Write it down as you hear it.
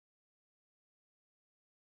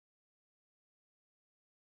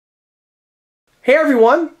Hey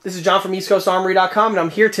everyone, this is John from EastCoastArmory.com, and I'm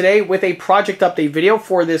here today with a project update video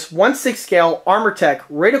for this 1/6 scale Armortek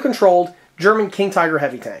radio-controlled German King Tiger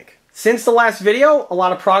heavy tank. Since the last video, a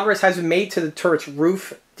lot of progress has been made to the turret's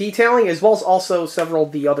roof detailing, as well as also several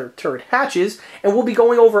of the other turret hatches, and we'll be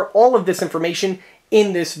going over all of this information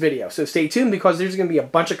in this video. So stay tuned because there's going to be a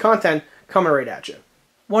bunch of content coming right at you.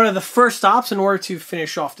 One of the first stops in order to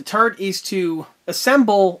finish off the turret is to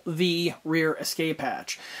assemble the rear escape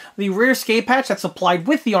hatch. The rear escape hatch that's supplied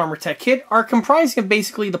with the Armortek kit are comprising of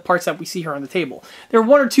basically the parts that we see here on the table. There are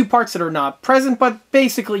one or two parts that are not present, but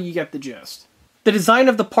basically you get the gist. The design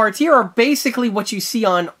of the parts here are basically what you see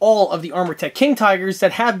on all of the Armortek King Tigers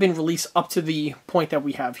that have been released up to the point that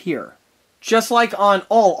we have here. Just like on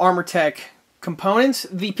all Armortek components,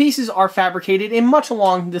 the pieces are fabricated in much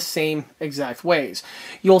along the same exact ways.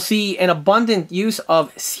 You'll see an abundant use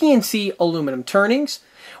of CNC aluminum turnings.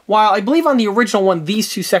 While I believe on the original one,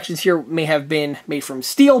 these two sections here may have been made from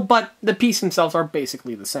steel, but the pieces themselves are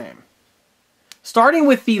basically the same. Starting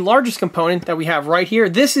with the largest component that we have right here,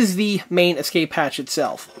 this is the main escape hatch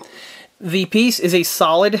itself. The piece is a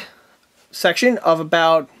solid section of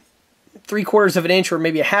about 3/4 of an inch or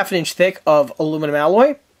maybe a half an inch thick of aluminum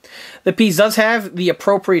alloy. The piece does have the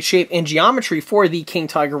appropriate shape and geometry for the King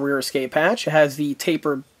Tiger rear escape hatch. It has the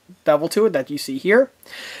tapered bevel to it that you see here.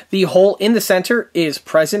 The hole in the center is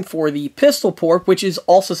present for the pistol port, which is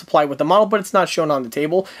also supplied with the model, but it's not shown on the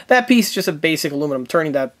table. That piece is just a basic aluminum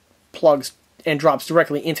turning that plugs and drops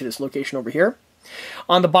directly into this location over here.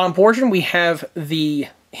 On the bottom portion, we have the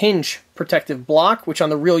hinge protective block, which on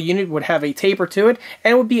the real unit would have a taper to it,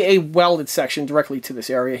 and it would be a welded section directly to this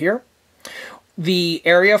area here. The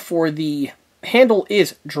area for the handle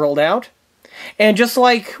is drilled out, and just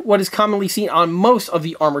like what is commonly seen on most of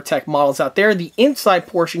the Armortek models out there, the inside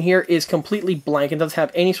portion here is completely blank and doesn't have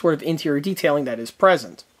any sort of interior detailing that is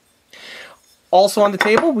present. Also on the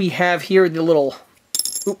table, we have here the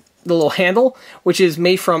little handle, which is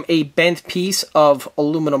made from a bent piece of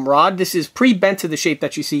aluminum rod. This is pre-bent to the shape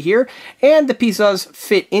that you see here, and the piece does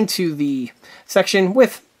fit into the section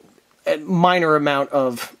with a minor amount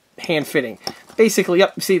of hand fitting. Basically,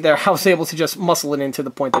 yep, see there, I was able to just muscle it into the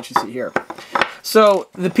point that you see here. So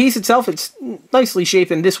the piece itself, it's nicely shaped,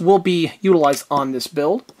 and this will be utilized on this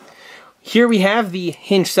build. Here we have the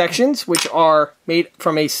hinge sections, which are made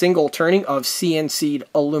from a single turning of CNC'd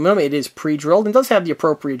aluminum. It is pre-drilled and does have the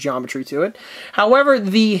appropriate geometry to it. However,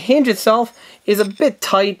 the hinge itself is a bit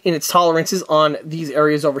tight in its tolerances on these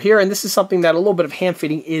areas over here, and this is something that a little bit of hand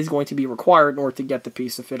fitting is going to be required in order to get the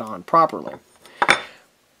piece to fit on properly.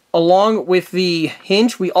 Along with the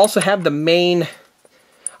hinge, we also have the main,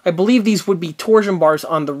 I believe these would be torsion bars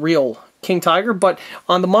on the real King Tiger, but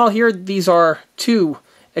on the model here, these are two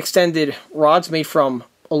extended rods made from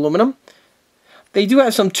aluminum. They do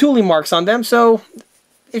have some tooling marks on them, so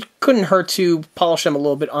it couldn't hurt to polish them a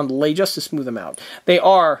little bit on the lathe just to smooth them out. They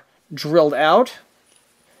are drilled out,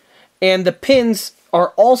 and the pins are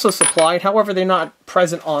also supplied, however they're not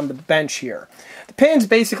present on the bench here. The pins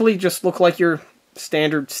basically just look like your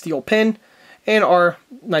standard steel pin and are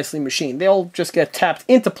nicely machined. They'll just get tapped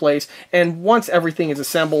into place, and once everything is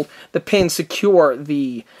assembled, the pins secure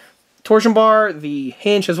the torsion bar, the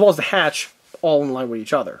hinge, as well as the hatch, all in line with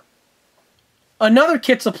each other. Another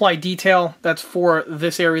kit supply detail that's for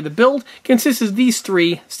this area of the build consists of these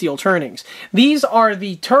three steel turnings. These are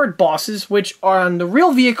the turret bosses, which on the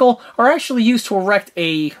real vehicle are actually used to erect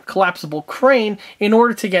a collapsible crane in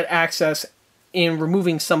order to get access in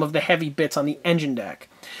removing some of the heavy bits on the engine deck.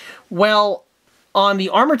 Well, on the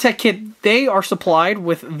Armortek kit, they are supplied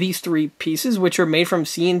with these three pieces, which are made from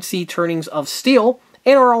CNC turnings of steel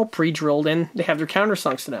and are all pre-drilled, and they have their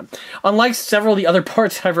countersunks to them. Unlike several of the other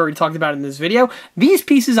parts I've already talked about in this video, these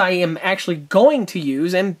pieces I am actually going to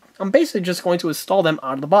use, and I'm basically just going to install them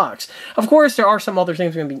out of the box. Of course, there are some other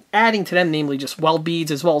things we're going to be adding to them, namely just weld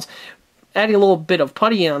beads, as well as adding a little bit of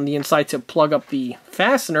putty on the inside to plug up the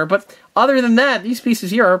fastener, but other than that, these pieces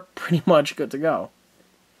here are pretty much good to go.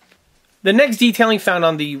 The next detailing found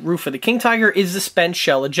on the roof of the King Tiger is the spent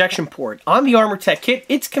shell ejection port. On the Armortek kit,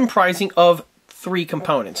 it's comprising of three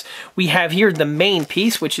components. We have here the main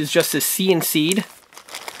piece, which is just a CNC'd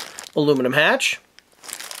aluminum hatch.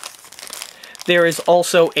 There is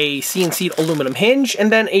also a CNC'd aluminum hinge, and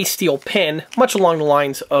then a steel pin, much along the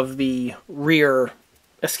lines of the rear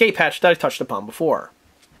escape hatch that I touched upon before.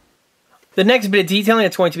 The next bit of detailing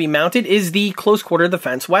that's going to be mounted is the close quarter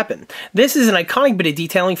defense weapon. This is an iconic bit of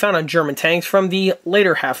detailing found on German tanks from the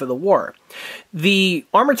later half of the war. The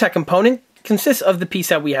Armortek component consists of the piece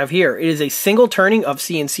that we have here. It is a single turning of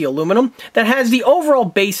CNC aluminum that has the overall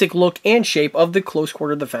basic look and shape of the close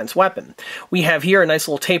quarter defense weapon. We have here a nice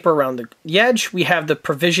little taper around the edge. We have the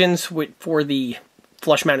provisions for the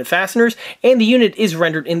flush mounted fasteners, and the unit is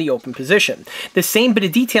rendered in the open position. The same bit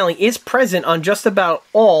of detailing is present on just about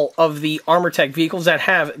all of the Armortek vehicles that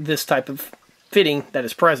have this type of fitting that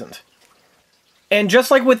is present. And just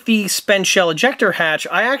like with the spent shell ejector hatch,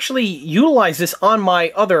 I actually utilize this on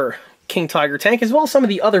my other King Tiger tank, as well as some of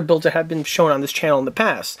the other builds that have been shown on this channel in the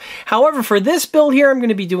past. However, for this build here, I'm going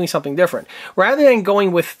to be doing something different. Rather than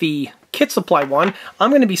going with the kit supply one, I'm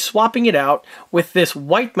going to be swapping it out with this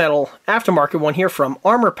white metal aftermarket one here from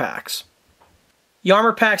Armorpax. The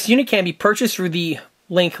Armorpax unit can be purchased through the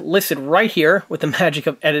link listed right here with the magic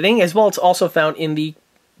of editing, as well as also found in the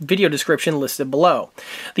video description listed below.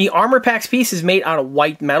 The Armorpax piece is made out of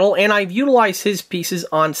white metal, and I've utilized his pieces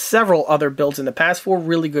on several other builds in the past for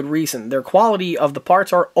really good reason. Their quality of the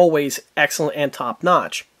parts are always excellent and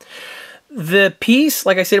top-notch. The piece,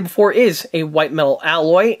 like I said before, is a white metal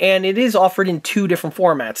alloy, and it is offered in two different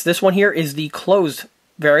formats. This one here is the closed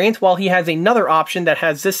variant, while he has another option that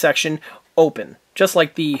has this section open, just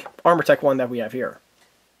like the Armortek one that we have here.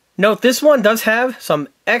 Note, this one does have some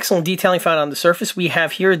excellent detailing found on the surface. We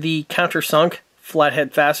have here the countersunk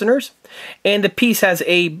flathead fasteners, and the piece has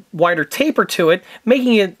a wider taper to it,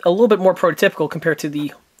 making it a little bit more prototypical compared to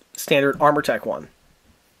the standard Armortek one.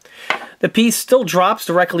 The piece still drops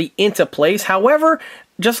directly into place. However,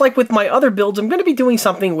 just like with my other builds, I'm going to be doing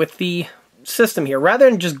something with the system here. Rather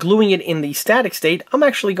than just gluing it in the static state, I'm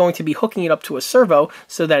actually going to be hooking it up to a servo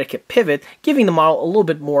so that it can pivot, giving the model a little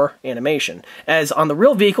bit more animation. As on the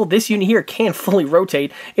real vehicle, this unit here can fully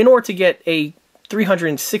rotate in order to get a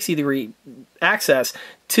 360-degree access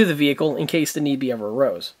to the vehicle in case the need be ever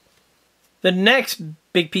arose. The next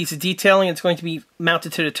big piece of detailing that's going to be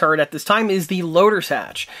mounted to the turret at this time is the loader's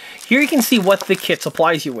hatch. Here you can see what the kit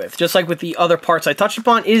supplies you with. Just like with the other parts I touched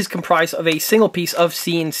upon, it is comprised of a single piece of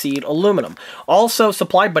CNC'd aluminum. Also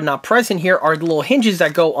supplied but not present here are the little hinges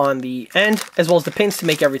that go on the end, as well as the pins to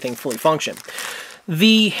make everything fully function.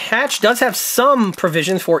 The hatch does have some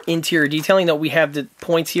provisions for interior detailing, though we have the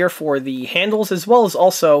points here for the handles, as well as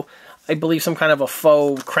also, I believe, some kind of a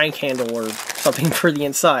faux crank handle or something for the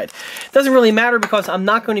inside. It doesn't really matter because I'm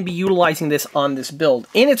not going to be utilizing this on this build.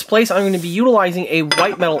 In its place, I'm going to be utilizing a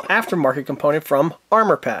white metal aftermarket component from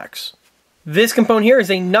Armorpax. This component here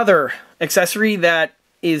is another accessory that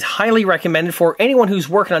is highly recommended for anyone who's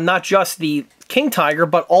working on not just the King Tiger,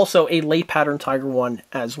 but also a late pattern Tiger one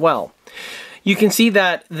as well. You can see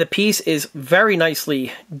that the piece is very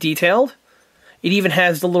nicely detailed. It even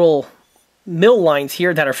has the little mill lines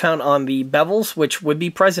here that are found on the bevels, which would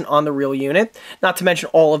be present on the real unit. Not to mention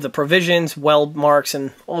all of the provisions, weld marks,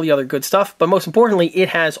 and all the other good stuff. But most importantly, it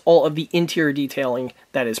has all of the interior detailing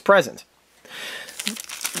that is present.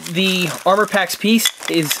 The Armorpax piece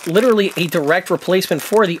is literally a direct replacement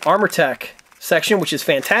for the Armortek section, which is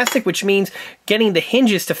fantastic, which means getting the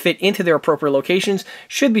hinges to fit into their appropriate locations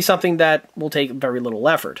should be something that will take very little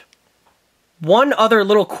effort. One other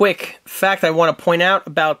little quick fact I want to point out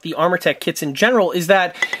about the Armortek kits in general is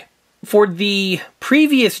that for the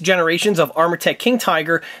previous generations of Armortek King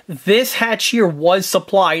Tiger, this hatch here was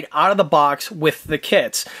supplied out of the box with the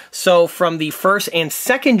kits. So from the first and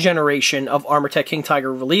second generation of Armortek King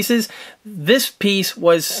Tiger releases, this piece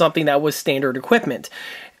was something that was standard equipment.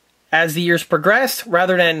 As the years progressed,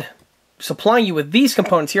 rather than supplying you with these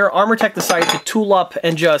components here, Armortek decided to tool up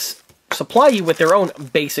and just supply you with their own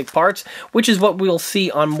basic parts, which is what we'll see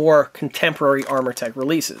on more contemporary Armortek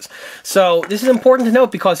releases. So this is important to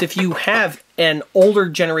note because if you have an older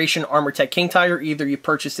generation Armortek King Tiger, either you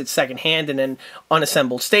purchased it secondhand in an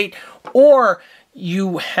unassembled state, or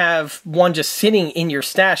you have one just sitting in your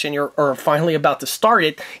stash and you're finally about to start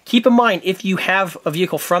it, keep in mind if you have a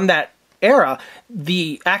vehicle from that era,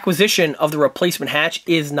 the acquisition of the replacement hatch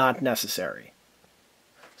is not necessary.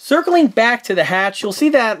 Circling back to the hatch, you'll see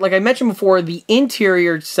that, like I mentioned before, the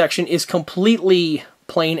interior section is completely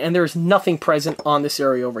plain and there's nothing present on this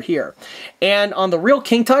area over here. And on the real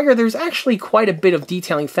King Tiger, there's actually quite a bit of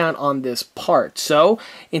detailing found on this part. So,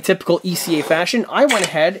 in typical ECA fashion, I went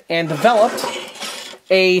ahead and developed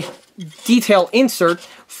a detail insert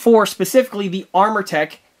for specifically the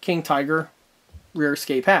Armortek King Tiger rear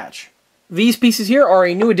escape hatch. These pieces here are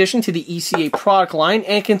a new addition to the ECA product line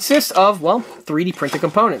and consist of, well, 3D printed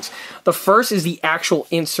components. The first is the actual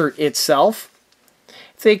insert itself.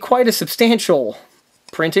 It's quite a substantial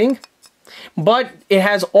printing, but it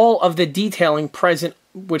has all of the detailing present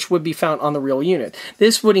which would be found on the real unit.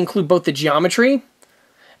 This would include both the geometry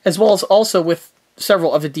as well as also with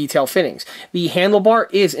several of the detail fittings. The handlebar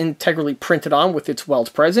is integrally printed on with its welds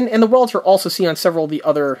present, and the welds are also seen on several of the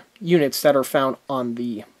other units that are found on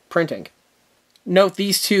the printing. Note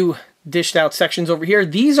these two dished out sections over here.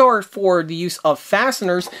 These are for the use of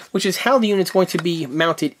fasteners, which is how the unit's going to be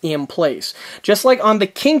mounted in place. Just like on the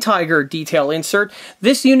King Tiger detail insert,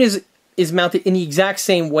 this unit is mounted in the exact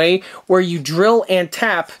same way, where you drill and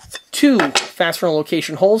tap two fastener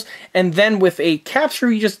location holes, and then with a cap screw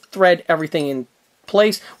you just thread everything in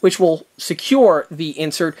place, which will secure the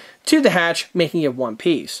insert to the hatch, making it one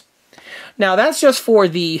piece. Now that's just for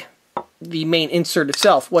the main insert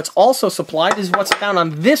itself. What's also supplied is what's found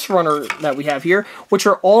on this runner that we have here, which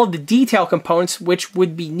are all of the detail components which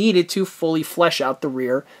would be needed to fully flesh out the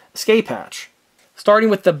rear escape hatch.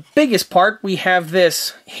 Starting with the biggest part, we have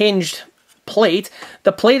this hinged plate.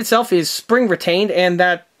 The plate itself is spring retained, and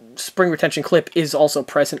that spring retention clip is also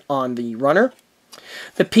present on the runner.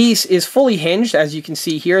 The piece is fully hinged. As you can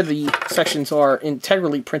see here, the sections are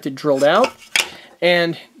integrally printed, drilled out.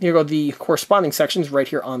 And here go the corresponding sections right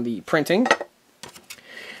here on the printing.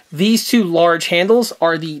 These two large handles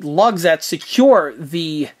are the lugs that secure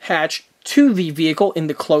the hatch to the vehicle in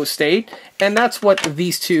the closed state, and that's what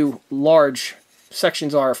these two large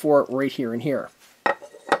sections are for right here and here.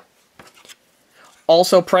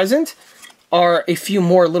 Also present are a few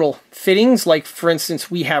more little fittings, like for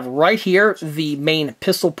instance we have right here the main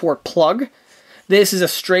pistol port plug. This is a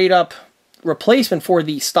straight up replacement for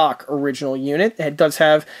the stock original unit. It does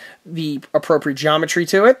have the appropriate geometry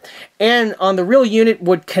to it, and on the real unit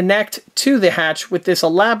would connect to the hatch with this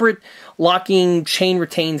elaborate locking chain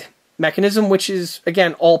retained mechanism, which is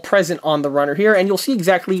again all present on the runner here, and you'll see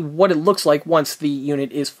exactly what it looks like once the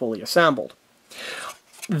unit is fully assembled.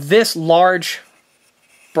 This large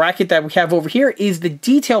bracket that we have over here is the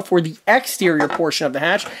detail for the exterior portion of the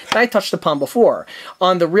hatch that I touched upon before.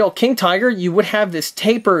 On the real King Tiger, you would have this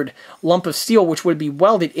tapered lump of steel which would be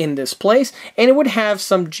welded in this place, and it would have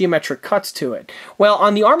some geometric cuts to it. Well,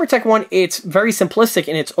 on the Armortek one, it's very simplistic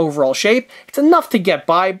in its overall shape. It's enough to get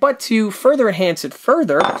by, but to further enhance it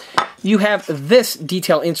further, you have this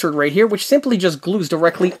detail insert right here, which simply just glues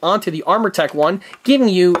directly onto the Armortek one, giving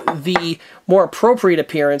you the more appropriate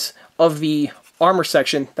appearance of the armor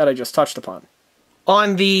section that I just touched upon.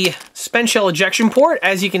 On the spent shell ejection port,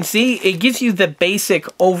 as you can see, it gives you the basic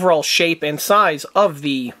overall shape and size of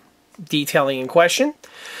the detailing in question.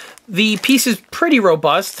 The piece is pretty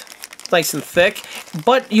robust, nice and thick,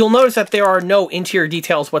 but you'll notice that there are no interior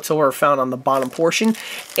details whatsoever found on the bottom portion,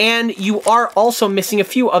 and you are also missing a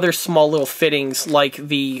few other small little fittings like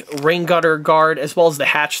the rain gutter guard as well as the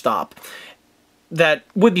hatch stop that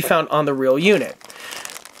would be found on the real unit.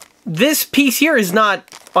 This piece here is not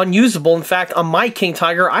unusable. In fact, on my King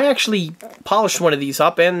Tiger, I actually polished one of these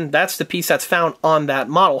up, and that's the piece that's found on that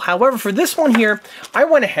model. However, for this one here, I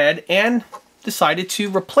went ahead and decided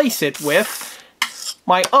to replace it with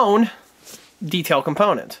my own detail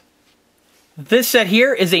component. This set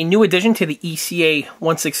here is a new addition to the ECA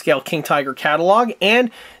 1/6 scale King Tiger catalog,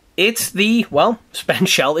 and it's the, well, spent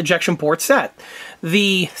shell ejection port set.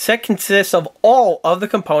 The set consists of all of the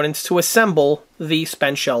components to assemble the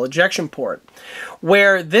spent shell ejection port,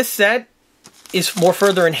 where this set is more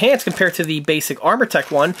further enhanced compared to the basic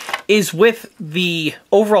Armortek one is with the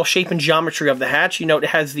overall shape and geometry of the hatch. You note it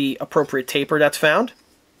has the appropriate taper that's found.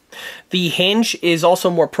 The hinge is also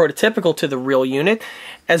more prototypical to the real unit,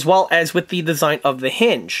 as well as with the design of the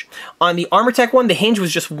hinge. On the Armortek one, the hinge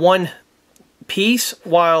was just one piece,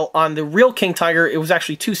 while on the real King Tiger, it was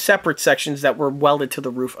actually two separate sections that were welded to the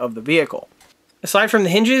roof of the vehicle. Aside from the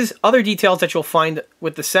hinges, other details that you'll find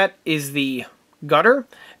with the set is the gutter,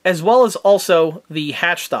 as well as also the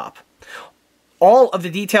hatch stop. All of the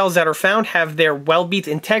details that are found have their weld beads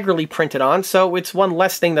integrally printed on, so it's one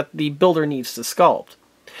less thing that the builder needs to sculpt.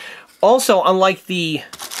 Also, unlike the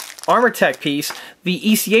Armortek piece, the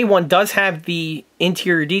ECA one does have the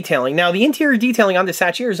interior detailing. Now, the interior detailing on this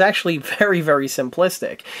hatch here is actually very, very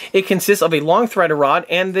simplistic. It consists of a long threaded rod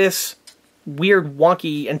and this weird,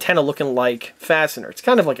 wonky, antenna-looking like fastener. It's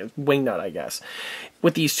kind of like a wing nut, I guess,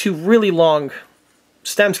 with these two really long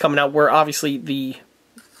stems coming out where obviously the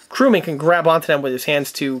crewman can grab onto them with his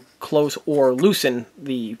hands to close or loosen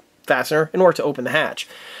the fastener in order to open the hatch.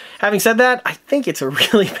 Having said that, I think it's a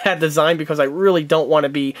really bad design because I really don't want to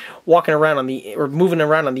be walking around on the, or moving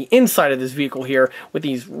around on the inside of this vehicle here with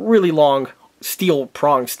these really long steel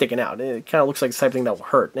prongs sticking out. It kind of looks like the type of thing that will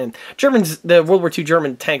hurt. And Germans, the World War II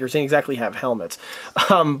German tankers didn't exactly have helmets.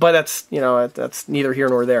 But that's, you know, that's neither here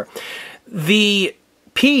nor there. The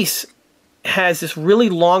piece has this really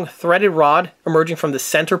long threaded rod emerging from the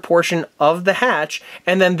center portion of the hatch,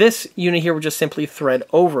 and then this unit here would just simply thread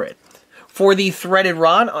over it. For the threaded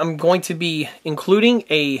rod, I'm going to be including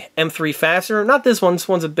a M3 fastener. Not this one. This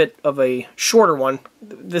one's a bit of a shorter one.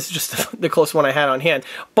 This is just the closest one I had on hand.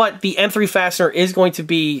 But the M3 fastener is going to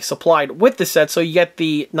be supplied with the set, so you get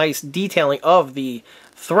the nice detailing of the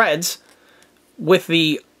threads with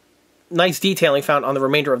the nice detailing found on the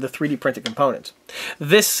remainder of the 3D printed components.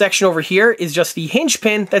 This section over here is just the hinge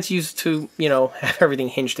pin that's used to, you know, have everything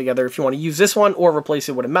hinged together. If you want to use this one or replace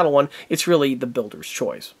it with a metal one, it's really the builder's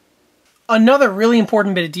choice. Another really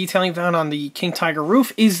important bit of detailing found on the King Tiger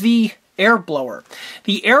roof is the air blower.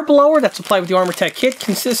 The air blower that's supplied with the Armortek kit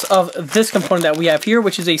consists of this component that we have here,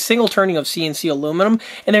 which is a single turning of CNC aluminum,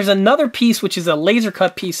 and there's another piece which is a laser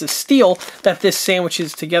cut piece of steel that this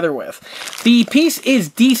sandwiches together with. The piece is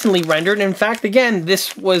decently rendered, and in fact, again,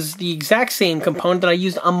 this was the exact same component that I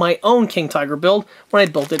used on my own King Tiger build when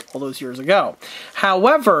I built it all those years ago.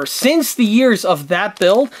 However, since the years of that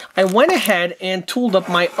build, I went ahead and tooled up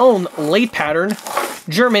my own late pattern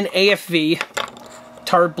German AFV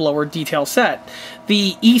turret blower detail set.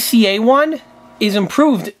 The ECA one is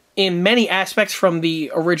improved in many aspects from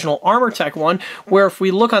the original Armortek one, where if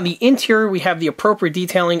we look on the interior, we have the appropriate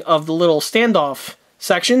detailing of the little standoff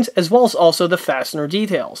sections, as well as also the fastener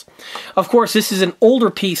details. Of course, this is an older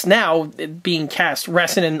piece now, being cast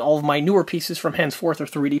resin, and all of my newer pieces from henceforth are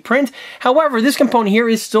 3D print. However, this component here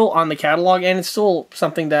is still on the catalog, and it's still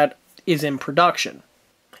something that is in production.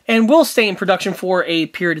 And will stay in production for a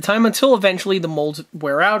period of time until eventually the molds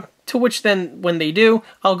wear out, to which then, when they do,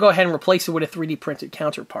 I'll go ahead and replace it with a 3D printed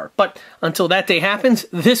counterpart. But until that day happens,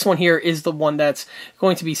 this one here is the one that's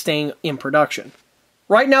going to be staying in production.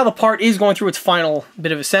 Right now, the part is going through its final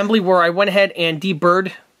bit of assembly, where I went ahead and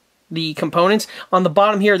deburred the components. On the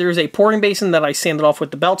bottom here, there's a pouring basin that I sanded off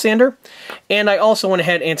with the belt sander, and I also went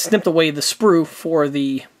ahead and snipped away the sprue for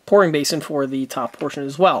the pouring basin for the top portion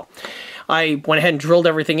as well. I went ahead and drilled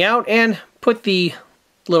everything out and put the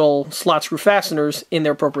little slot screw fasteners in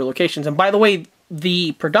their appropriate locations. And by the way,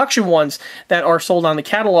 the production ones that are sold on the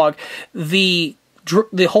catalog, the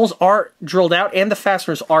holes are drilled out and the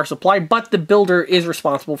fasteners are supplied, but the builder is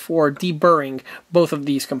responsible for deburring both of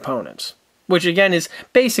these components, which again is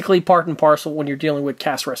basically part and parcel when you're dealing with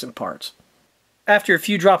cast resin parts. After a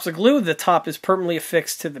few drops of glue, the top is permanently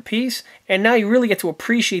affixed to the piece, and now you really get to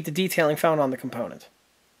appreciate the detailing found on the component.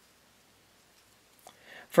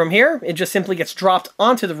 From here, it just simply gets dropped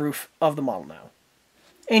onto the roof of the model now.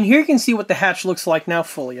 And here you can see what the hatch looks like now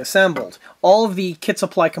fully assembled. All of the kit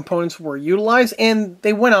supply components were utilized, and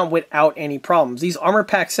they went on without any problems. These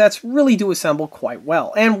Armorpax sets really do assemble quite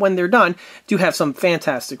well, and when they're done, do have some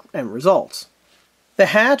fantastic end results. The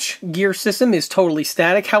hatch gear system is totally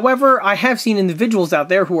static. However, I have seen individuals out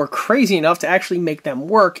there who are crazy enough to actually make them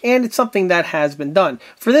work, and it's something that has been done.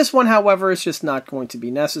 For this one, however, it's just not going to be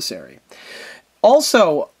necessary.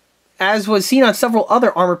 Also, as was seen on several other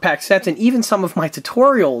Armorpax sets and even some of my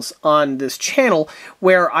tutorials on this channel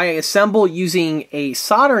where I assemble using a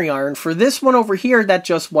soldering iron, for this one over here, that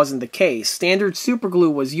just wasn't the case. Standard super glue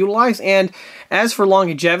was utilized, and as for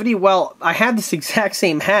longevity, well, I had this exact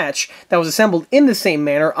same hatch that was assembled in the same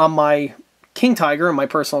manner on my King Tiger in my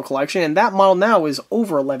personal collection, and that model now is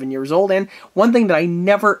over 11 years old, and one thing that I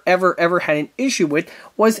never ever had an issue with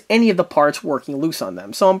was any of the parts working loose on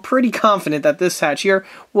them. So I'm pretty confident that this hatch here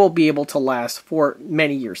will be able to last for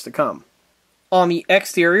many years to come. On the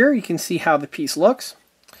exterior, you can see how the piece looks.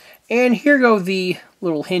 And here go the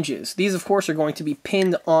little hinges. These, of course, are going to be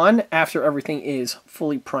pinned on after everything is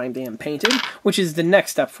fully primed and painted, which is the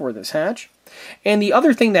next step for this hatch. And the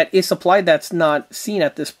other thing that is supplied that's not seen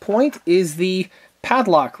at this point is the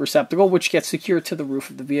padlock receptacle, which gets secured to the roof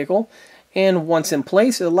of the vehicle. And once in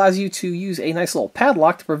place, it allows you to use a nice little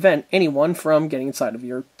padlock to prevent anyone from getting inside of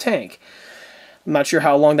your tank. I'm not sure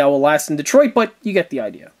how long that will last in Detroit, but you get the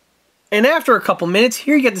idea. And after a couple minutes,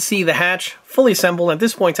 here you get to see the hatch fully assembled, and at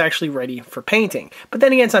this point it's actually ready for painting. But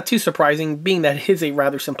then again, it's not too surprising, being that it is a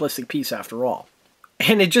rather simplistic piece after all.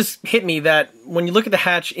 And it just hit me that when you look at the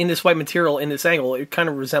hatch in this white material in this angle, it kind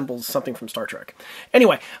of resembles something from Star Trek.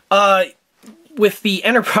 Anyway, with the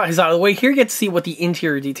Enterprise out of the way, here you get to see what the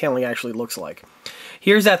interior detailing actually looks like.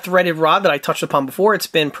 Here's that threaded rod that I touched upon before. It's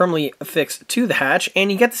been permanently affixed to the hatch,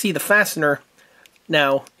 and you get to see the fastener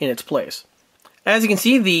now in its place. As you can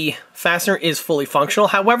see, the fastener is fully functional.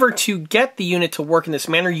 However, to get the unit to work in this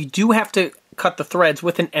manner, you do have to cut the threads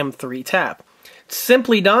with an M3 tap. It's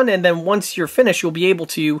simply done, and then once you're finished, you'll be able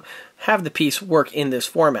to have the piece work in this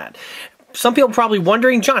format. Some people are probably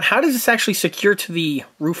wondering, John, how does this actually secure to the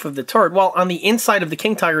roof of the turret? Well, on the inside of the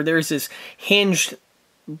King Tiger, there's this hinged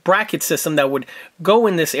bracket system that would go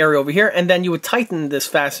in this area over here, and then you would tighten this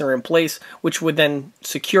fastener in place, which would then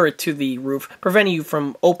secure it to the roof, preventing you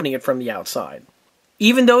from opening it from the outside.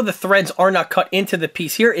 Even though the threads are not cut into the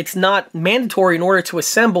piece here, it's not mandatory in order to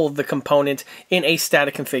assemble the component in a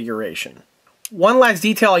static configuration. One last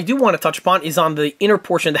detail I do want to touch upon is on the inner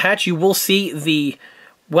portion of the hatch. You will see the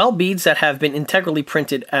weld beads that have been integrally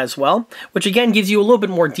printed as well, which again gives you a little bit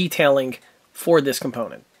more detailing for this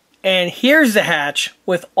component. And here's the hatch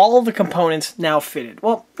with all the components now fitted.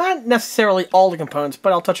 Well, not necessarily all the components,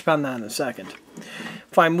 but I'll touch upon that in a second.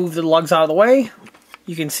 If I move the lugs out of the way,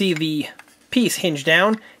 you can see the piece hinged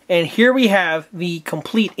down, and here we have the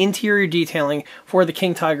complete interior detailing for the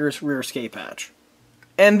King Tiger's rear escape hatch.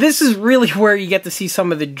 And this is really where you get to see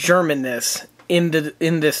some of the Germanness in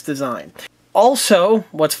this design. Also,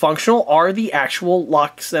 what's functional are the actual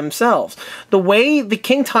locks themselves. The way the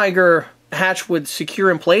King Tiger hatch would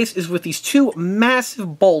secure in place is with these two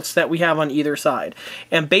massive bolts that we have on either side.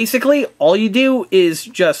 And basically, all you do is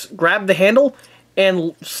just grab the handle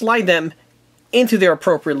and slide them into their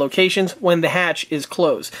appropriate locations when the hatch is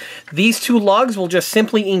closed. These two lugs will just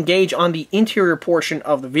simply engage on the interior portion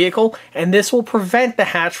of the vehicle, and this will prevent the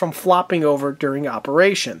hatch from flopping over during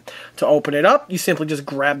operation. To open it up, you simply just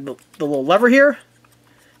grab the little lever here,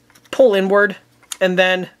 pull inward, and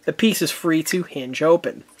then the piece is free to hinge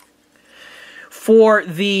open. For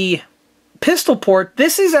the pistol port,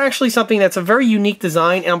 this is actually something that's a very unique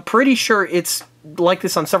design, and I'm pretty sure it's like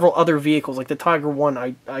this on several other vehicles, like the Tiger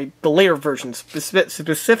 1, the later versions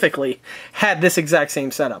specifically had this exact same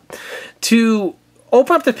setup. To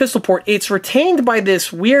open up the pistol port, it's retained by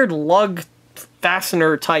this weird lug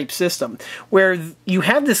fastener type system, where you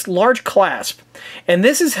have this large clasp, and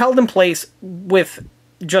this is held in place with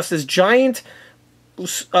just this giant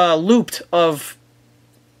loop of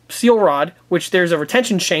steel rod, which there's a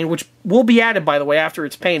retention chain, which will be added, by the way, after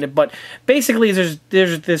it's painted, but basically there's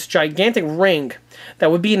this gigantic ring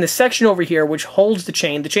that would be in the section over here, which holds the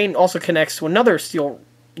chain. The chain also connects to another steel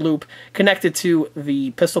loop connected to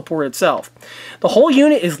the pistol port itself. The whole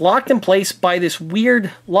unit is locked in place by this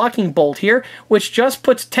weird locking bolt here, which just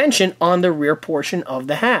puts tension on the rear portion of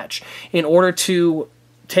the hatch. In order to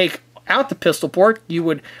take out the pistol port, you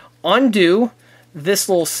would undo this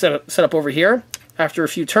little setup over here. After a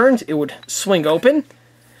few turns, it would swing open,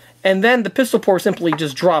 and then the pistol port simply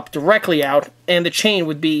just drop directly out, and the chain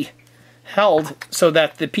would be held so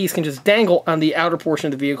that the piece can just dangle on the outer portion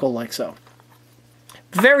of the vehicle like so.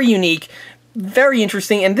 Very unique, very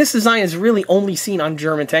interesting, and this design is really only seen on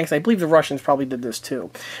German tanks. I believe the Russians probably did this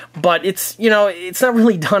too. But it's, you know, it's not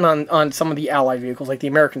really done on some of the Allied vehicles. Like the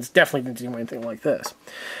Americans definitely didn't do anything like this.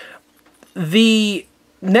 The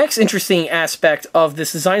next interesting aspect of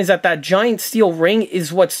this design is that giant steel ring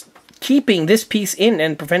is what's keeping this piece in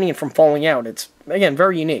and preventing it from falling out. It's, again,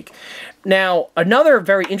 very unique. Now, another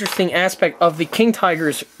very interesting aspect of the King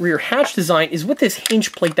Tiger's rear hatch design is with this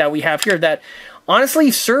hinge plate that we have here that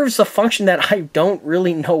honestly serves a function that I don't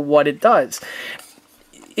really know what it does.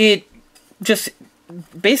 It just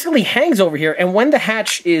basically hangs over here, and when the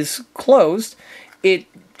hatch is closed, it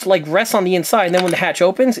like rests on the inside, and then when the hatch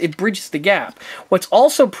opens, it bridges the gap. What's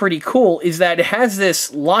also pretty cool is that it has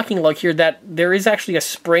this locking lug here that there is actually a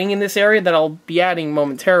spring in this area that I'll be adding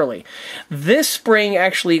momentarily. This spring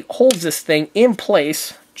actually holds this thing in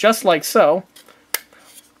place, just like so,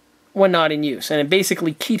 when not in use, and it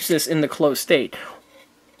basically keeps this in the closed state.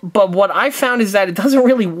 But what I found is that it doesn't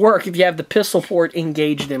really work if you have the pistol port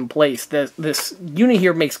engaged in place. This unit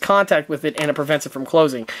here makes contact with it and it prevents it from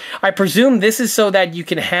closing. I presume this is so that you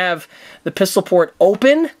can have the pistol port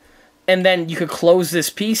open and then you could close this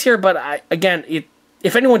piece here. But again,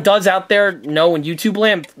 if anyone does out there know in YouTube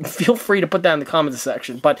land, feel free to put that in the comments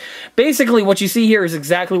section. But basically what you see here is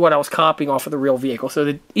exactly what I was copying off of the real vehicle. So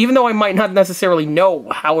that even though I might not necessarily know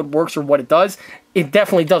how it works or what it does, it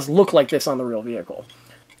definitely does look like this on the real vehicle.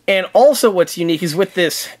 And also what's unique is with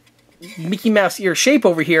this Mickey Mouse ear shape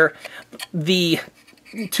over here, the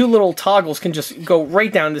two little toggles can just go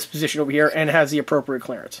right down in this position over here and it has the appropriate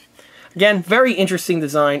clearance. Again, very interesting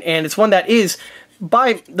design, and it's one that is,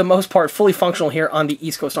 by the most part, fully functional here on the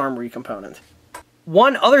East Coast Armory component.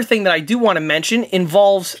 One other thing that I do want to mention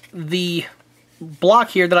involves the block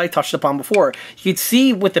here that I touched upon before. You can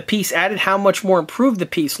see with the piece added how much more improved the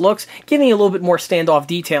piece looks, giving a little bit more standoff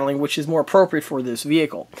detailing, which is more appropriate for this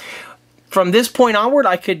vehicle. From this point onward,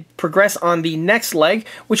 I could progress on the next leg,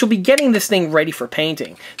 which will be getting this thing ready for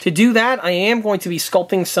painting. To do that, I am going to be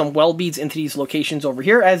sculpting some weld beads into these locations over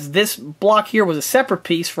here, as this block here was a separate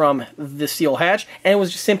piece from the steel hatch, and it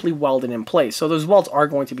was just simply welded in place. So those welds are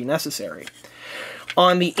going to be necessary.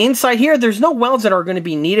 On the inside here, there's no welds that are going to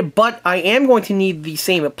be needed, but I am going to need the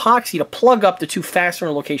same epoxy to plug up the two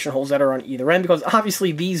fastener location holes that are on either end, because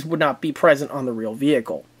obviously these would not be present on the real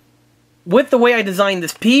vehicle. With the way I designed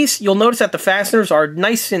this piece, you'll notice that the fasteners are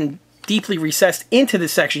nice and deeply recessed into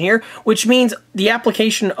this section here, which means the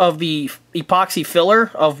application of the epoxy filler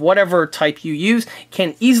of whatever type you use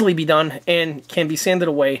can easily be done and can be sanded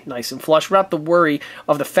away nice and flush without the worry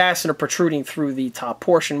of the fastener protruding through the top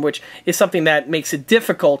portion, which is something that makes it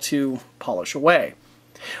difficult to polish away.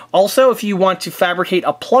 Also, if you want to fabricate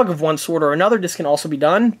a plug of one sort or another, this can also be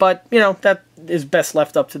done, but you know, that is best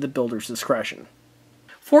left up to the builder's discretion.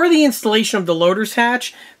 For the installation of the loader's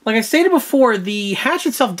hatch, like I stated before, the hatch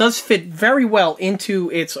itself does fit very well into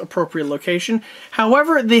its appropriate location.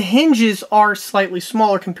 However, the hinges are slightly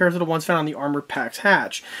smaller compared to the ones found on the Armorpax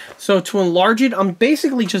hatch. So to enlarge it, I'm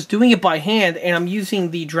basically just doing it by hand, and I'm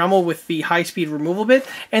using the Dremel with the high-speed removal bit,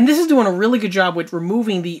 and this is doing a really good job with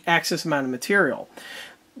removing the excess amount of material.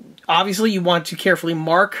 Obviously, you want to carefully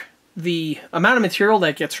mark the amount of material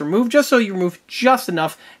that gets removed, just so you remove just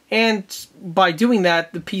enough, and by doing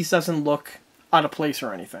that, the piece doesn't look out of place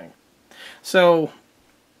or anything. So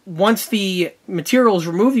once the material is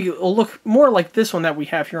removed, it will look more like this one that we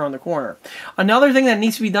have here on the corner. Another thing that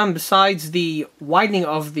needs to be done besides the widening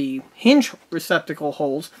of the hinge receptacle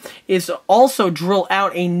holes is to also drill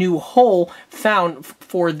out a new hole found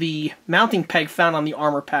for the mounting peg found on the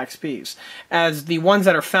Armorpax piece, as the ones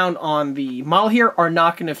that are found on the model here are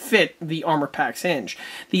not going to fit the Armorpax hinge.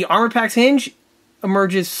 The Armorpax hinge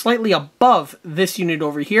emerges slightly above this unit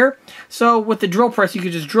over here, so with the drill press you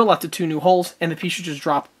could just drill out the two new holes and the piece should just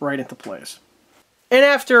drop right into place. And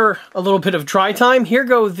after a little bit of dry time, here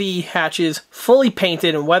go the hatches fully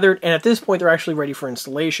painted and weathered, and at this point they're actually ready for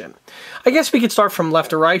installation. I guess we could start from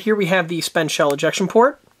left to right. Here we have the spent shell ejection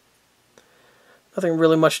port. Nothing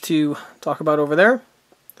really much to talk about over there.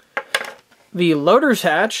 The loader's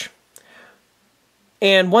hatch.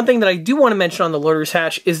 And one thing that I do want to mention on the loader's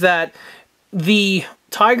hatch is that the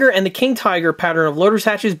Tiger and the King Tiger pattern of loader's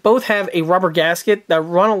hatches both have a rubber gasket that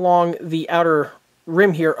run along the outer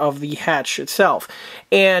rim here of the hatch itself.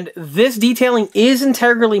 And this detailing is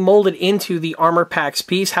integrally molded into the Armorpax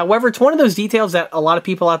piece. However, it's one of those details that a lot of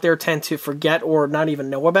people out there tend to forget or not even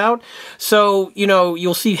know about. So, you know,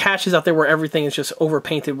 you'll see hatches out there where everything is just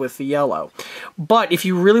overpainted with the yellow. But if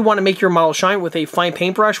you really want to make your model shine with a fine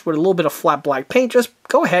paintbrush with a little bit of flat black paint, just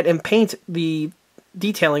go ahead and paint the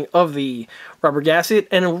detailing of the rubber gasket,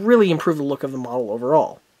 and it'll really improve the look of the model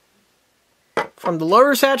overall. From the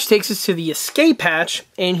loader's hatch takes us to the escape hatch,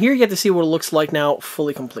 and here you get to see what it looks like now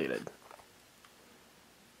fully completed.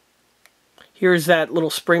 Here's that little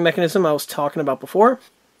spring mechanism I was talking about before.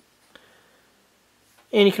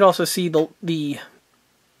 And you can also see the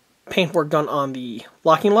paintwork done on the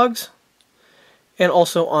locking lugs and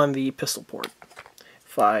also on the pistol port.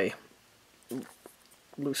 If I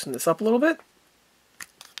loosen this up a little bit,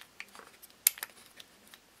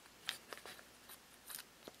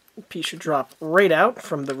 the piece should drop right out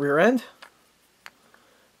from the rear end,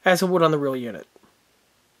 as it would on the real unit.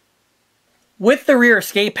 With the rear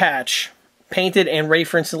escape hatch painted and ready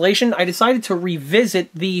for installation, I decided to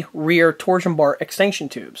revisit the rear torsion bar extension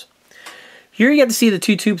tubes. Here you get to see the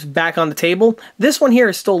two tubes back on the table. This one here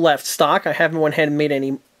is still left stock. I haven't went ahead and made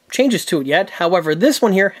any changes to it yet. However, this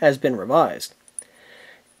one here has been revised.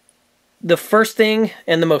 The first thing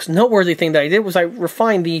and the most noteworthy thing that I did was I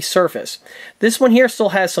refined the surface. This one here still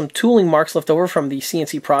has some tooling marks left over from the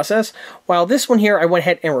CNC process, while this one here I went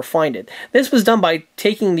ahead and refined it. This was done by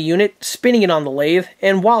taking the unit, spinning it on the lathe,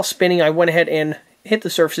 and while spinning I went ahead and hit the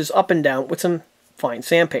surfaces up and down with some fine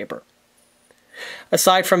sandpaper.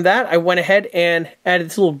 Aside from that, I went ahead and added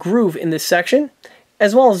this little groove in this section,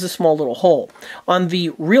 as well as this small little hole. On the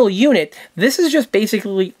real unit, this is just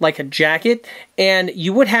basically like a jacket, and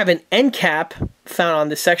you would have an end cap found on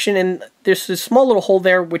this section, and there's this small little hole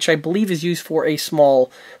there, which I believe is used for a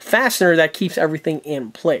small fastener that keeps everything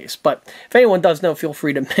in place. But if anyone does know, feel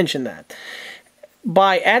free to mention that.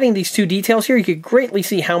 By adding these two details here, you could greatly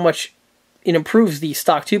see how much it improves the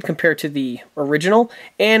stock tube compared to the original,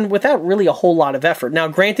 and without really a whole lot of effort. Now,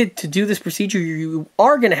 granted, to do this procedure, you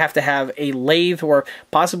are going to have a lathe, or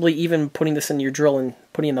possibly even putting this in your drill and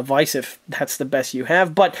putting in the vise if that's the best you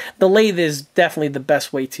have, but the lathe is definitely the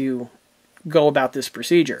best way to go about this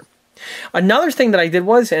procedure. Another thing that I did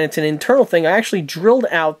was, and it's an internal thing, I actually drilled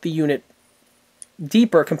out the unit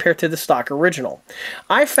deeper compared to the stock original.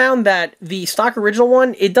 I found that the stock original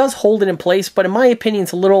one, it does hold it in place, but in my opinion,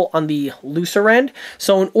 it's a little on the looser end.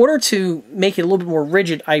 So in order to make it a little bit more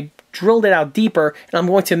rigid, I drilled it out deeper, and I'm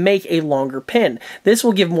going to make a longer pin. This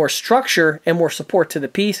will give more structure and more support to the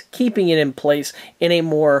piece, keeping it in place in a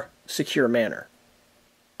more secure manner.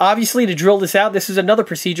 Obviously, to drill this out, this is another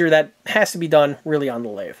procedure that has to be done really on the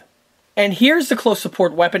lathe. And here's the close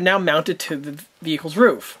support weapon now mounted to the vehicle's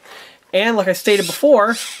roof. And like I stated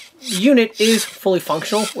before, the unit is fully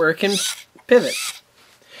functional where it can pivot.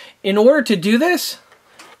 In order to do this,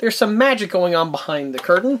 there's some magic going on behind the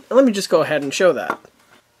curtain. And let me just go ahead and show that.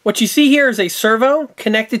 What you see here is a servo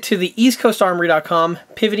connected to the EastCoastArmory.com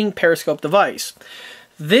pivoting periscope device.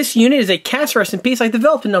 This unit is a cast resin piece I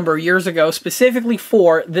developed a number of years ago specifically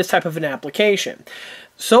for this type of an application.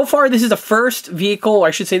 So far, this is the first vehicle, or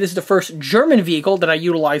I should say this is the first German vehicle that I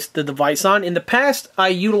utilized the device on. In the past, I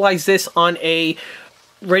utilized this on a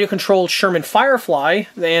radio-controlled Sherman Firefly,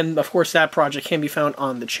 and of course that project can be found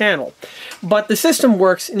on the channel. But the system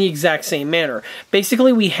works in the exact same manner.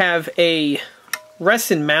 Basically, we have a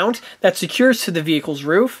resin mount that secures to the vehicle's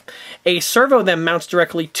roof, a servo that mounts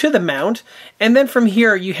directly to the mount, and then from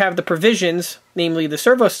here you have the provisions, namely the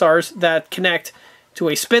servo stars, that connect to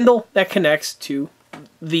a spindle that connects to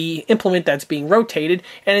the implement that's being rotated,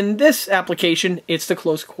 and in this application it's the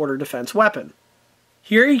close quarter defense weapon.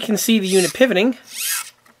 Here you can see the unit pivoting.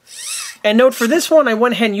 And note for this one, I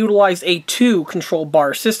went ahead and utilized a 2 control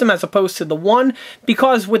bar system as opposed to the 1,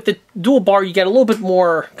 because with the dual bar you get a little bit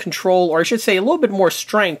more control, or I should say a little bit more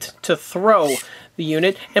strength to throw the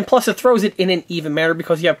unit, and plus it throws it in an even manner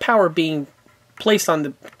because you have power being placed on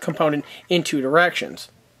the component in 2 directions.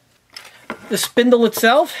 The spindle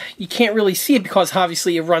itself, you can't really see it because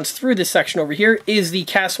obviously it runs through this section over here, is the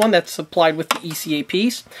cast one that's supplied with the ECA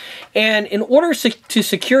piece. And in order to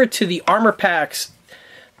secure it to the Armorpax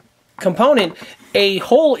component, a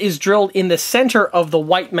hole is drilled in the center of the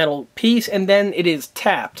white metal piece, and then it is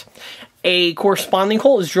tapped. A corresponding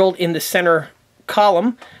hole is drilled in the center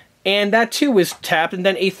column, and that too is tapped, and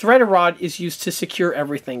then a threaded rod is used to secure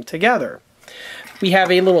everything together. We have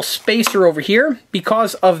a little spacer over here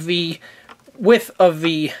because of the width of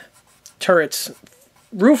the turret's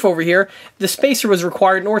roof over here. The spacer was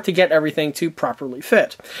required in order to get everything to properly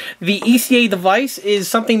fit. The ECA device is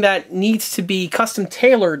something that needs to be custom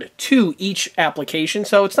tailored to each application,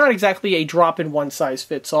 so it's not exactly a drop-in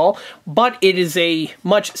one-size-fits-all, but it is a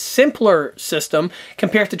much simpler system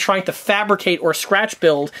compared to trying to fabricate or scratch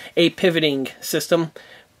build a pivoting system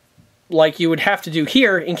like you would have to do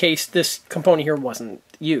here in case this component here wasn't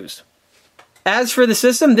used. As for the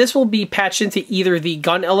system, this will be patched into either the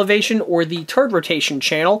gun elevation or the turret rotation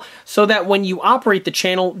channel, so that when you operate the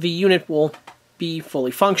channel, the unit will be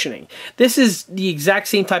fully functioning. This is the exact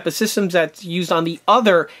same type of systems that's used on the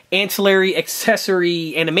other ancillary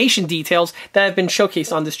accessory animation details that have been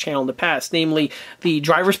showcased on this channel in the past, namely the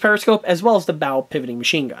driver's periscope as well as the bow pivoting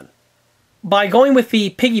machine gun. By going with the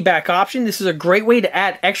piggyback option, this is a great way to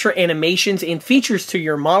add extra animations and features to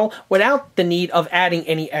your model without the need of adding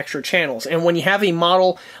any extra channels. And when you have a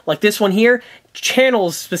model like this one here,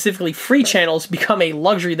 channels, specifically free channels, become a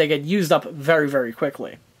luxury that get used up very, very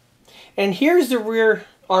quickly. And here's the rear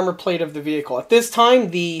armor plate of the vehicle. At this time,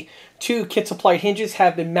 the 2 kit-supplied hinges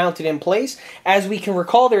have been mounted in place. As we can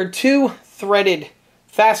recall, there are 2 threaded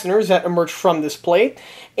fasteners that emerge from this plate,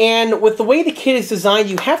 and with the way the kit is designed,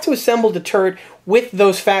 you have to assemble the turret with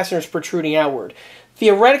those fasteners protruding outward.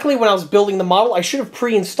 Theoretically, when I was building the model, I should have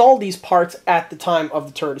pre-installed these parts at the time of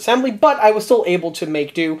the turret assembly, but I was still able to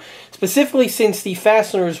make do, specifically since the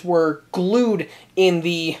fasteners were glued in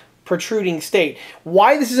the protruding state.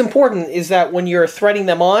 Why this is important is that when you're threading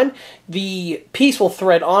them on, the piece will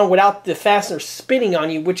thread on without the fastener spinning on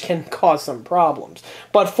you, which can cause some problems.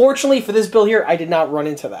 But fortunately for this build here, I did not run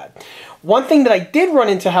into that. One thing that I did run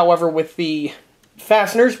into, however, with the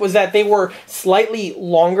fasteners was that they were slightly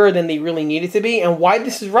longer than they really needed to be, and why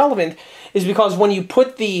this is relevant is because when you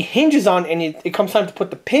put the hinges on and it comes time to put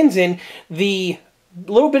the pins in, the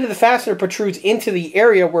little bit of the fastener protrudes into the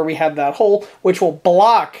area where we have that hole, which will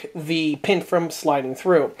block the pin from sliding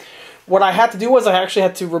through. What I had to do was I actually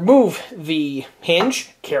had to remove the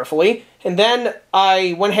hinge carefully, and then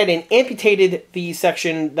I went ahead and amputated the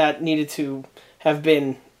section that needed to have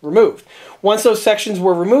been removed. Once those sections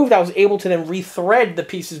were removed, I was able to then rethread the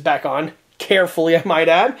pieces back on, carefully I might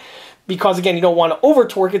add, because again, you don't want to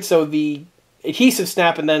over-torque it so the adhesive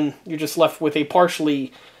snap and then you're just left with a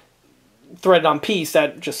partially threaded on piece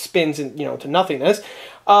that just spins to nothingness.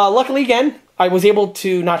 Luckily, again, I was able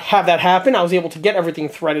to not have that happen. I was able to get everything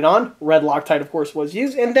threaded on. Red Loctite, of course, was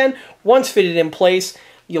used. And then, once fitted in place,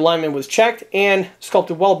 the alignment was checked, and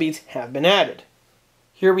sculpted well beads have been added.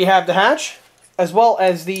 Here we have the hatch, as well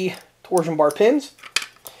as the torsion bar pins.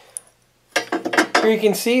 Here you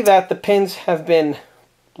can see that the pins have been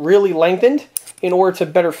really lengthened in order to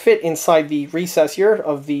better fit inside the recess here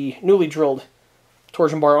of the newly drilled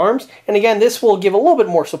torsion bar arms. And again, this will give a little bit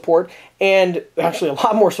more support, and actually a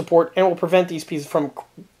lot more support, and will prevent these pieces from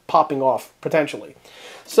popping off, potentially.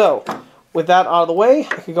 So, with that out of the way,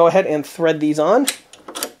 I can go ahead and thread these on.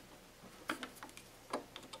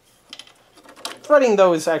 Threading,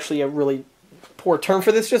 though, is actually a really poor term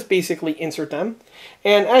for this. Just basically insert them.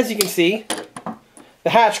 And as you can see, the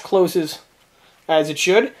hatch closes as it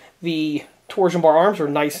should. The torsion bar arms are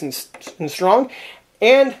nice and strong.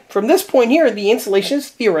 And from this point here, the installation is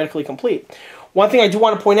theoretically complete. One thing I do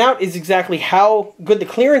want to point out is exactly how good the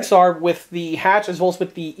clearance are with the hatch as well as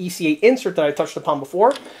with the ECA insert that I touched upon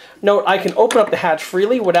before. Note, I can open up the hatch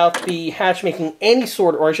freely without the hatch making any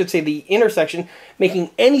sort, or I should say the intersection,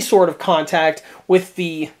 making any sort of contact with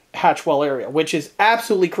the hatch well area, which is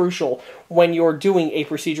absolutely crucial when you're doing a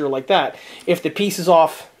procedure like that. If the piece is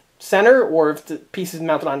off center, or if the piece is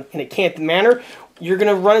mounted on in a canted manner, you're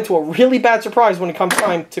going to run into a really bad surprise when it comes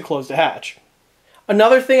time to close the hatch.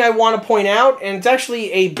 Another thing I want to point out, and it's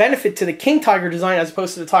actually a benefit to the King Tiger design as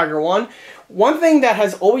opposed to the Tiger 1, one thing that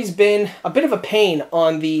has always been a bit of a pain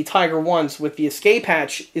on the Tiger 1s with the escape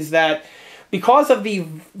hatch is that because of the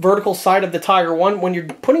vertical side of the Tiger 1, when you're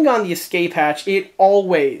putting on the escape hatch, it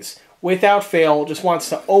always, without fail, just wants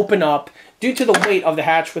to open up due to the weight of the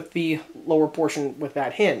hatch with the lower portion with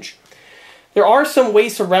that hinge. There are some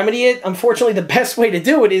ways to remedy it. Unfortunately, the best way to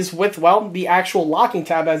do it is with, well, the actual locking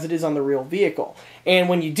tab as it is on the real vehicle. And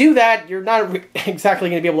when you do that, you're not exactly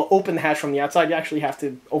going to be able to open the hatch from the outside. You actually have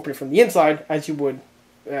to open it from the inside, as you would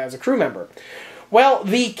as a crew member. Well,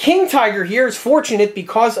 the King Tiger here is fortunate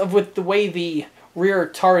because of with the way the rear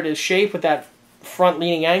turret is shaped with that front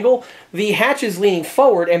leaning angle. The hatch is leaning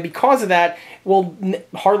forward, and because of that, will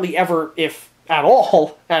hardly ever, if at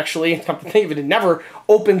all, actually, come to think of it, it never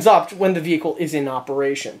opens up when the vehicle is in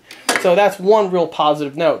operation. So that's one real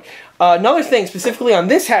positive note. Another thing specifically on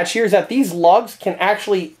this hatch here is that these lugs can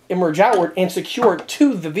actually emerge outward and secure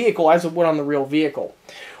to the vehicle as it would on the real vehicle.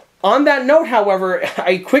 On that note, however,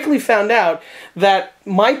 I quickly found out that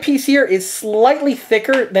my piece here is slightly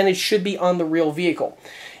thicker than it should be on the real vehicle.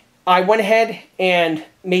 I went ahead and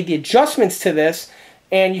made the adjustments to this,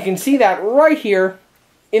 and you can see that right here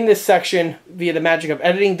in this section via the magic of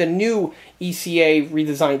editing the new ECA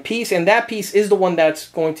redesigned piece, and that piece is the one that's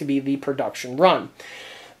going to be the production run.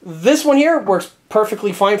 This one here works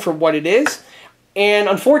perfectly fine for what it is, and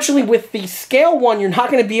unfortunately with the scale one, you're not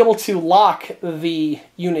going to be able to lock the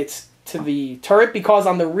units to the turret because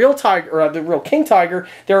on the real Tiger, or the real King Tiger,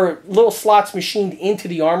 there are little slots machined into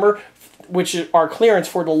the armor, which are clearance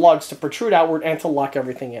for the lugs to protrude outward and to lock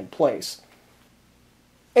everything in place.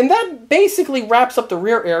 And that basically wraps up the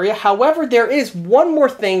rear area. However, there is one more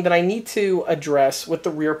thing that I need to address with the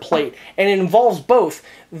rear plate, and it involves both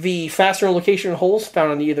the fastener location holes found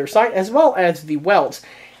on either side as well as the welds.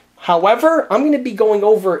 However, I'm going to be going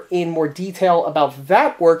over in more detail about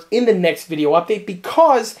that work in the next video update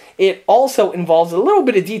because it also involves a little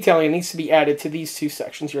bit of detailing that needs to be added to these two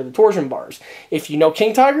sections here, the torsion bars. If you know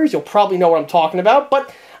King Tigers, you'll probably know what I'm talking about,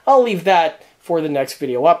 but I'll leave that for the next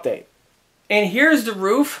video update. And here's the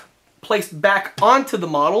roof placed back onto the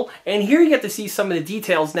model, and here you get to see some of the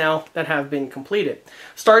details now that have been completed.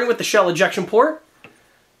 Starting with the shell ejection port,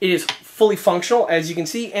 it is fully functional, as you can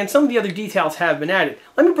see, and some of the other details have been added.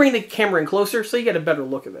 Let me bring the camera in closer so you get a better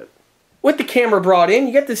look of it. With the camera brought in,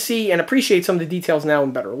 you get to see and appreciate some of the details now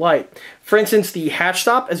in better light. For instance, the hatch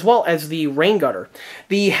stop as well as the rain gutter.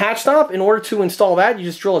 The hatch stop, in order to install that, you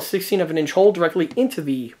just drill a 1/16 hole directly into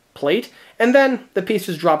the plate, and then the piece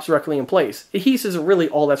just drops directly in place. Adhesives are really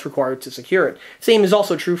all that's required to secure it. Same is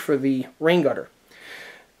also true for the rain gutter.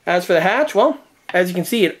 As for the hatch, well, as you can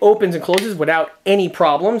see, it opens and closes without any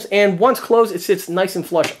problems, and once closed, it sits nice and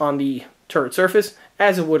flush on the turret surface,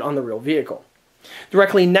 as it would on the real vehicle.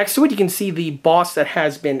 Directly next to it, you can see the boss that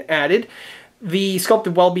has been added. The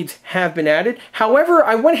sculpted well beads have been added. However,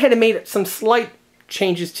 I went ahead and made some slight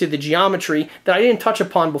changes to the geometry that I didn't touch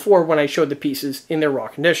upon before when I showed the pieces in their raw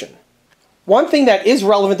condition. One thing that is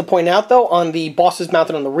relevant to point out, though, on the bosses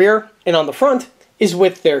mounted on the rear and on the front is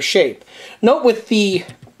with their shape. Note with the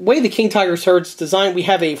way the King Tiger turret's designed, we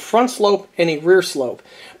have a front slope and a rear slope.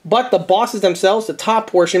 But the bosses themselves, the top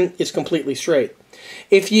portion, is completely straight.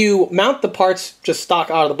 If you mount the parts just stock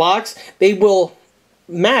out of the box, they will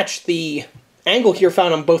match the angle here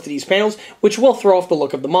found on both of these panels, which will throw off the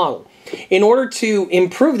look of the model. In order to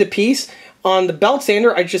improve the piece, on the belt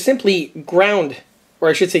sander, I just simply ground or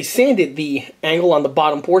I should say sanded the angle on the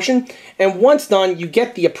bottom portion, and once done, you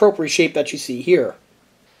get the appropriate shape that you see here.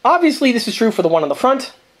 Obviously, this is true for the one on the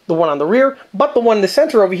front, the one on the rear, but the one in the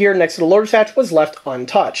center over here next to the loader's hatch was left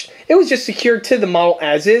untouched. It was just secured to the model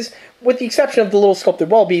as is, with the exception of the little sculpted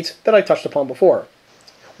wall beads that I touched upon before.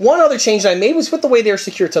 One other change that I made was with the way they're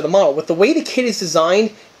secured to the model. With the way the kit is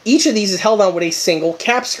designed, each of these is held on with a single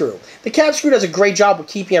cap screw. The cap screw does a great job of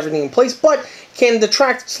keeping everything in place, but can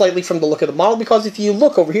detract slightly from the look of the model, because if you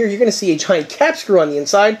look over here, you're going to see a giant cap screw on the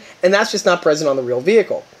inside, and that's just not present on the real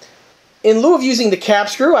vehicle. In lieu of using the cap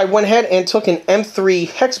screw, I went ahead and took an M3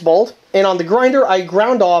 hex bolt, and on the grinder, I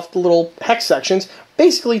ground off the little hex sections,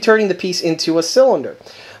 basically turning the piece into a cylinder.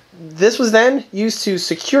 This was then used to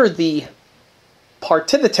secure the part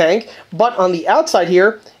to the tank, but on the outside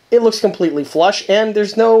here, it looks completely flush, and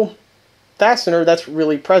there's no fastener that's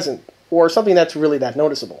really present, or something that's really that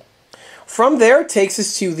noticeable. From there, it takes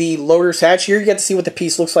us to the loader's hatch. Here you get to see what the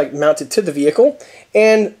piece looks like mounted to the vehicle,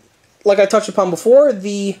 and like I touched upon before,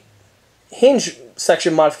 the hinge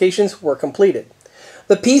section modifications were completed.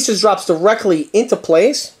 The piece just drops directly into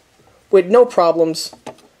place with no problems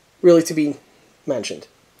really to be mentioned.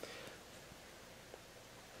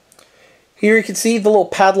 Here you can see the little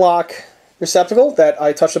padlock receptacle that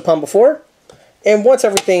I touched upon before, and once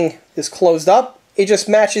everything is closed up, it just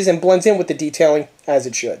matches and blends in with the detailing as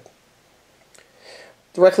it should.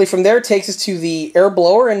 Directly from there takes us to the air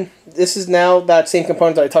blower, and this is now that same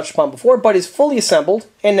component that I touched upon before, but is fully assembled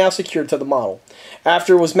and now secured to the model.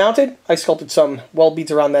 After it was mounted, I sculpted some weld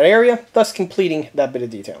beads around that area, thus completing that bit of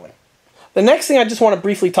detailing. The next thing I just want to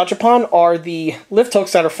briefly touch upon are the lift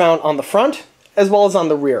hooks that are found on the front as well as on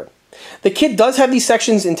the rear. The kit does have these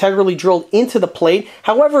sections integrally drilled into the plate.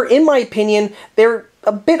 However, in my opinion, they're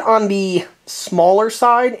a bit on the smaller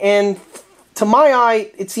side, and to my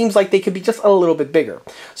eye, it seems like they could be just a little bit bigger.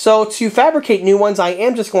 So to fabricate new ones, I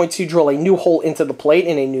am just going to drill a new hole into the plate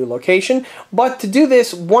in a new location. But to do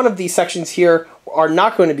this, one of these sections here are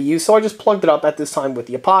not going to be used, so I just plugged it up at this time with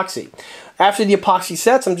the epoxy. After the epoxy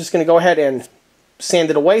sets, I'm just going to go ahead and sand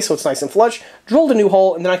it away so it's nice and flush, drilled a new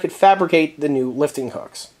hole, and then I could fabricate the new lifting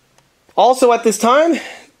hooks. Also at this time,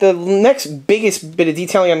 the next biggest bit of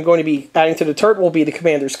detailing I'm going to be adding to the turret will be the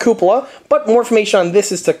commander's cupola, but more information on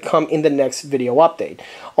this is to come in the next video update.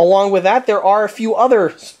 Along with that, there are a few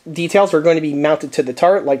other details that are going to be mounted to the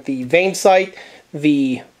turret, like the vane sight,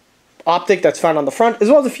 the optic that's found on the front, as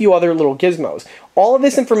well as a few other little gizmos. All of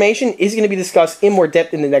this information is going to be discussed in more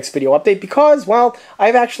depth in the next video update because, well,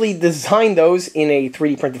 I've actually designed those in a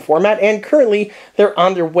 3D printed format, and currently they're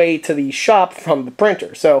on their way to the shop from the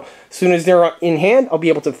printer. So as soon as they're in hand, I'll be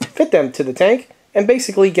able to fit them to the tank and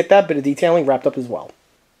basically get that bit of detailing wrapped up as well.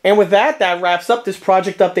 And with that, that wraps up this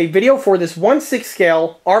project update video for this 1/6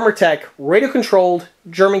 scale Armortek radio-controlled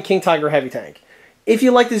German King Tiger heavy tank. If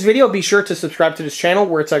you like this video, be sure to subscribe to this channel,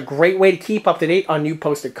 where it's a great way to keep up to date on new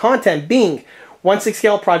posted content, being 1/6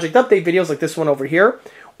 scale project update videos like this one over here,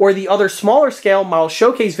 or the other smaller scale model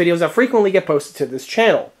showcase videos that frequently get posted to this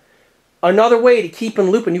channel. Another way to keep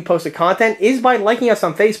in loop of new posted content is by liking us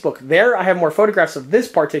on Facebook. There, I have more photographs of this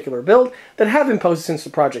particular build that have been posted since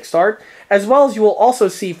the project start, as well as you will also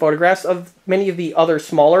see photographs of many of the other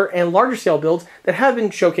smaller and larger scale builds that have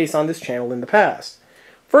been showcased on this channel in the past.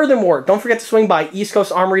 Furthermore, don't forget to swing by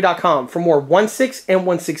eastcoastarmory.com for more 1/6 and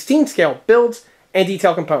 1/16 scale builds and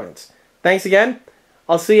detail components. Thanks again.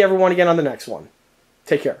 I'll see everyone again on the next one.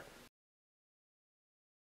 Take care.